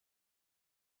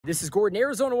This is Gordon,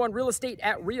 Arizona One Real Estate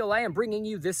at Real. I am bringing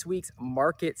you this week's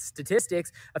market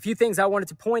statistics. A few things I wanted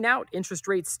to point out. Interest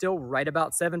rates still right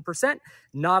about 7%.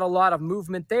 Not a lot of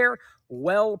movement there.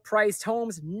 Well-priced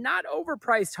homes, not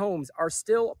overpriced homes, are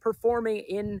still performing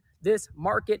in this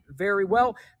market very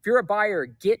well. If you're a buyer,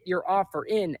 get your offer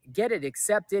in, get it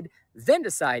accepted, then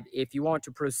decide if you want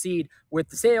to proceed with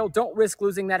the sale. Don't risk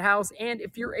losing that house. And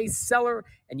if you're a seller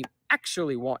and you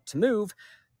actually want to move,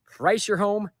 price your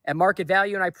home at market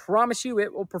value, and I promise you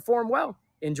it will perform well.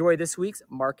 Enjoy this week's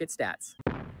market stats.